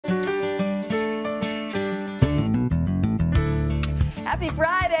Happy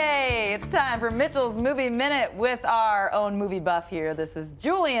Friday! It's time for Mitchell's Movie Minute with our own movie buff here. This is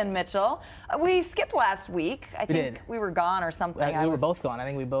Julian Mitchell. We skipped last week. I think we were gone or something. We were both gone. I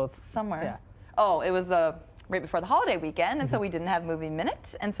think we both... Somewhere. Yeah. Oh, it was right before the holiday weekend, and so we didn't have Movie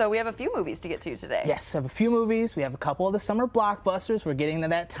Minute, and so we have a few movies to get to today. Yes, we have a few movies. We have a couple of the summer blockbusters. We're getting to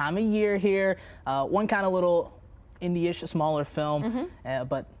that time of year here. One kind of little indie-ish, smaller film,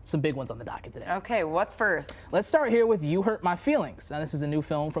 but some big ones on the docket today. Okay, what's first? Let's start here with You Hurt My Feelings. Now, this is a new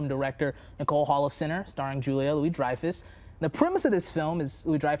film from director Nicole Holofcener, starring Julia Louis-Dreyfus. The premise of this film is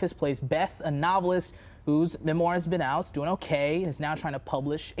Louis-Dreyfus plays Beth, a novelist whose memoir has been out, is doing okay, and is now trying to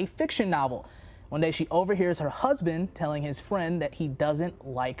publish a fiction novel. One day she overhears her husband telling his friend that he doesn't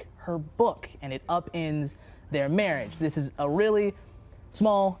like her book, and it upends their marriage. This is a really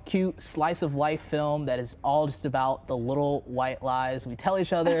small, cute, slice-of-life film that is all just about the little white lies we tell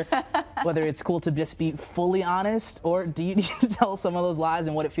each other, whether it's cool to just be fully honest, or do you need to tell some of those lies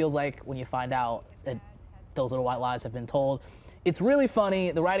and what it feels like when you find out that those little white lies have been told. It's really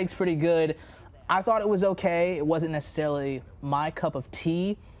funny. The writing's pretty good. I thought it was okay. It wasn't necessarily my cup of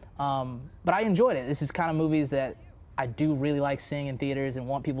tea, but I enjoyed it. This is kind of movies that I do really like seeing in theaters and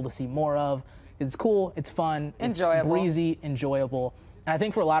want people to see more of. It's cool, it's fun, enjoyable. It's breezy, enjoyable. And I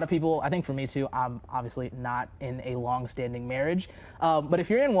think for a lot of people, I think for me too, I'm obviously not in a long-standing marriage. But if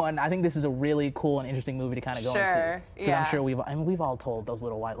you're in one, I think this is a really cool and interesting movie to kind of go and see. Because I'm sure we've all told those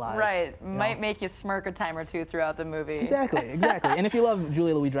little white lies. Right, might make you smirk a time or two throughout the movie. Exactly, exactly. And if you love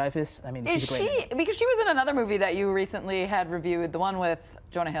Julia Louis-Dreyfus, I mean, she's a great because she was in another movie that you recently had reviewed, the one with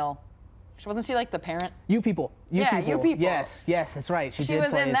Jonah Hill. Wasn't she like the parent? You People. You People. Yes, that's right. She did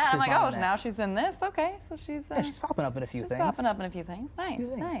was play in that. I'm like, oh, that. now she's in this. Okay, so she's yeah, she's popping up in a few things. Popping up in a few things. Nice,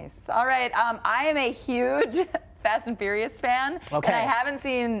 nice. All right, I am a huge Fast and Furious fan, and I haven't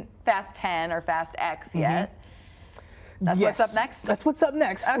seen Fast 10 or Fast X yet. That's what's up next? That's what's up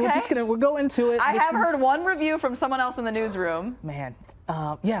next. Okay. We'll go into it. I have heard one review from someone else in the newsroom. Man,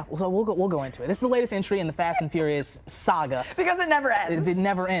 yeah, so we'll go into it. This is the latest entry in the Fast and Furious saga. Because it never ends. It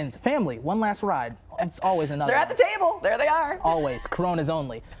never ends. Family, one last ride. It's always another. They're at the table. There they are. Always. Coronas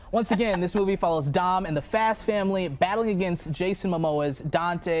only. Once again, this movie follows Dom and the Fast family battling against Jason Momoa's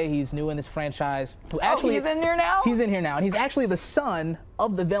Dante. He's new in this franchise. Who actually he's in here now? He's in here now, and he's actually the son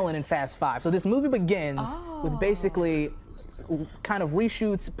of the villain in Fast 5. So this movie begins with basically kind of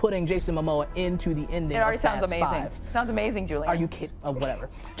reshoots putting Jason Momoa into the ending of Fast 5. It already sounds amazing. Sounds amazing, Julian. Are you kidding? Oh, whatever.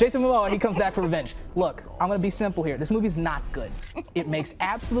 Jason Momoa, he comes back for revenge. Look, I'm going to be simple here. This movie's not good. It makes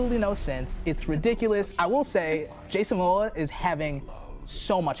absolutely no sense. It's ridiculous. I will say, Jason Momoa is having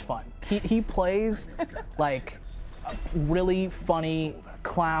so much fun. He plays like a really funny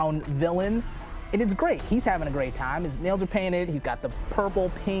clown villain, and it's great. He's having a great time. His nails are painted. He's got the purple,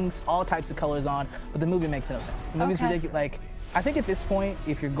 pinks, all types of colors on, but the movie makes no sense. The movie's ridiculous. Like, I think at this point,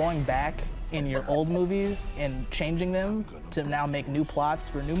 if you're going back in your old movies and changing them to now make new plots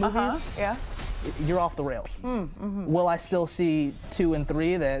for new movies, you're off the rails. Will I still see 2 and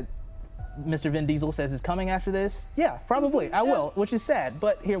 3 that Mr. Vin Diesel says is coming after this? Yeah, probably. I will, which is sad,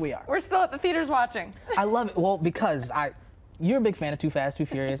 but here we are. We're still at the theaters watching. I love it. Well, because you're a big fan of Too Fast, Too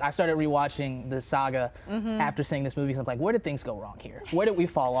Furious. I started rewatching the saga after seeing this movie, so I'm like, where did things go wrong here? Where did we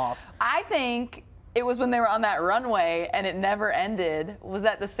fall off? I think it was when they were on that runway and it never ended. Was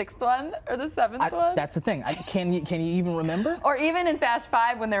that the 6th one or the 7th one? That's the thing. Can you even remember? Or even in Fast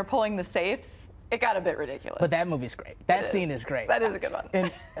 5 when they were pulling the safes, it got a bit ridiculous. But that movie's great. That scene is great. That is a good one.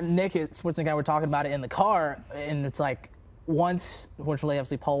 And Nick at Sports and Guy were talking about it in the car, and it's like once, unfortunately,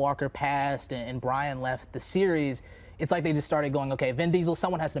 obviously Paul Walker passed and Brian left the series. It's like they just started going, okay, Vin Diesel,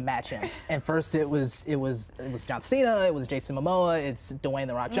 someone has to match him. And first it was John Cena, it was Jason Momoa, it's Dwayne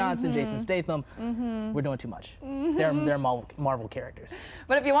The Rock Johnson, Jason Statham. We're doing too much. They're Marvel characters.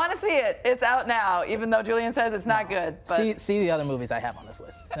 But if you want to see it, it's out now, even though Julian says it's not good. But see the other movies I have on this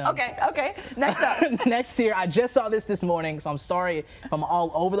list. Okay. Next up. Next here, I just saw this morning, so I'm sorry if I'm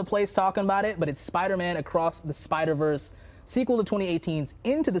all over the place talking about it, but it's Spider-Man Across the Spider-Verse, sequel to 2018's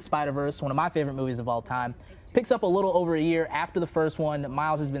Into the Spider-Verse, one of my favorite movies of all time. Picks up a little over a year after the first one.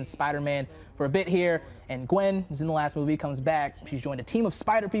 Miles has been Spider-Man for a bit here, and Gwen, who's in the last movie, comes back. She's joined a team of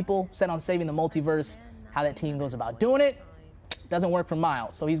spider people set on saving the multiverse. How that team goes about doing it doesn't work for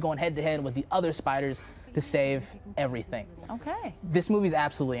Miles, so he's going head-to-head with the other spiders to save everything. Okay. This movie's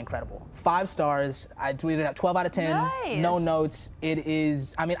absolutely incredible. 5 stars. I tweeted out 12 out of 10. Nice. No notes. It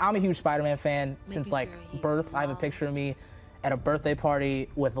is, I mean, I'm a huge Spider-Man fan since like birth. I have a picture of me at a birthday party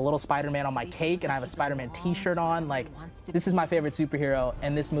with a little Spider-Man on my cake, and I have a Spider-Man t-shirt on. Like, this is my favorite superhero,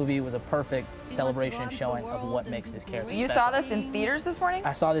 and this movie was a perfect celebration showing of what makes this character You special. saw this in theaters this morning?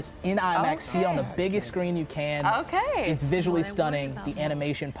 I saw this in IMAX, see it on the biggest screen you can. Okay. It's visually stunning, the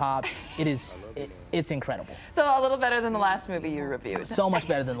animation pops, it's incredible. So a little better than the last movie you reviewed. So much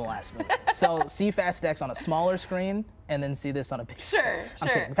better than the last movie. So see Fast X on a smaller screen, and then see this on a big screen. I'm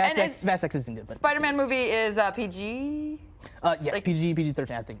kidding. Fast X isn't good, but Spider-Man movie is PG? Yes, like,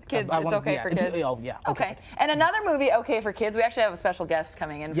 PG-13, I think. Kids, it's okay for kids? Oh, yeah. Okay. And another movie, okay for kids. We actually have a special guest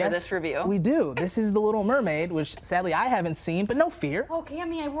coming in for this review. We do. This is The Little Mermaid, which sadly I haven't seen, but no fear. Oh,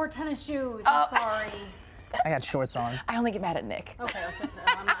 Cammy, I wore tennis shoes. I'm sorry. I got shorts on. I only get mad at Nick. Okay,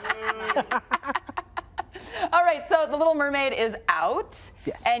 I'm not. All right, so The Little Mermaid is out.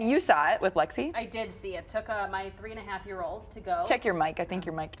 Yes. And you saw it with Lexi. I did see it. Took my 3.5-year-old to go. Check your mic. I think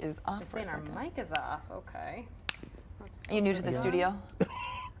your mic is off. Saying our mic is off. Okay. Are you new to the studio?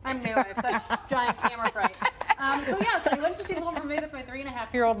 I'm new. I have such giant camera fright. So I went to see Little Mermaid with my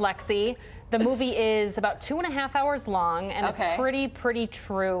 3.5-year-old Lexi. The movie is about 2.5 hours long, and it's pretty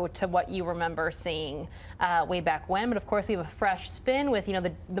true to what you remember seeing way back when. But of course, we have a fresh spin with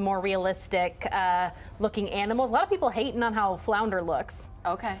the more realistic looking animals. A lot of people hating on how Flounder looks.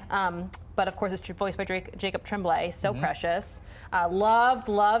 Okay. But of course, it's voiced by Jacob Tremblay. So precious.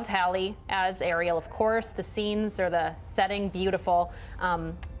 Loved Hallie as Ariel, of course. The scenes or the setting, beautiful.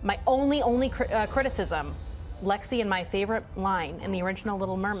 My only criticism, Lexi, and my favorite line in the original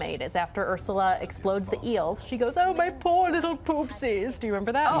Little Mermaid is after Ursula explodes the eels, she goes, "Oh, my poor little poopsies." Do you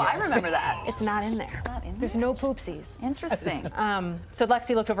remember that? Oh, I remember that. It's not in there. There's no poopsies. Interesting. So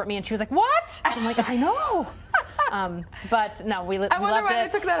Lexi looked over at me and she was like, "What?" I'm like, "I know." But no, we loved it. I wonder why they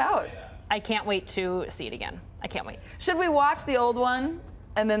took that out. I can't wait to see it again. I can't wait. Should we watch the old one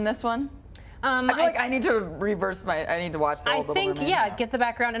and then this one? I feel like I need to I need to watch the old Little Mermaid. I think, get the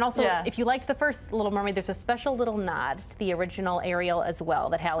background. And also, if you liked the first Little Mermaid, there's a special little nod to the original Ariel as well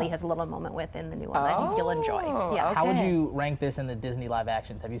that Hallie has a little moment with in the new one that I think you'll enjoy. Yeah. Okay. How would you rank this in the Disney live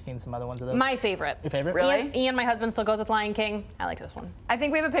actions? Have you seen some other ones of those? My favorite. Your favorite? Really? Ian, my husband, still goes with Lion King. I like this one. I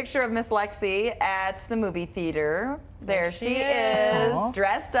think we have a picture of Miss Lexi at the movie theater. There she is,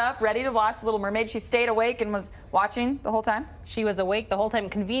 dressed up, ready to watch Little Mermaid. She stayed awake and was watching the whole time? She was awake the whole time,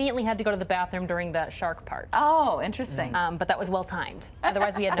 conveniently had to go to the bathroom during the shark part. Oh, interesting. But that was well timed.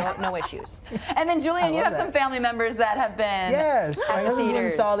 Otherwise, we had no issues. And then, Julian, you have some family members that have been Yes, at my the husband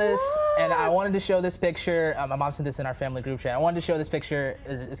theaters. saw this, and I wanted to show this picture. My mom sent this in our family group chat. I wanted to show this picture,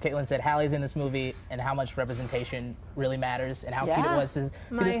 as Caitlin said, Hallie's in this movie, and how much representation really matters, and how cute it was to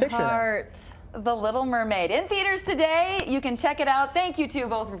this picture of them. The Little Mermaid in theaters today. You can check it out. Thank you two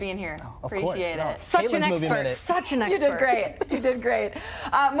both for being here. Appreciate it. Such an expert. Such an expert. You did great. You did great.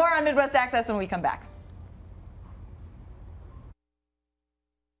 More on Midwest Access when we come back.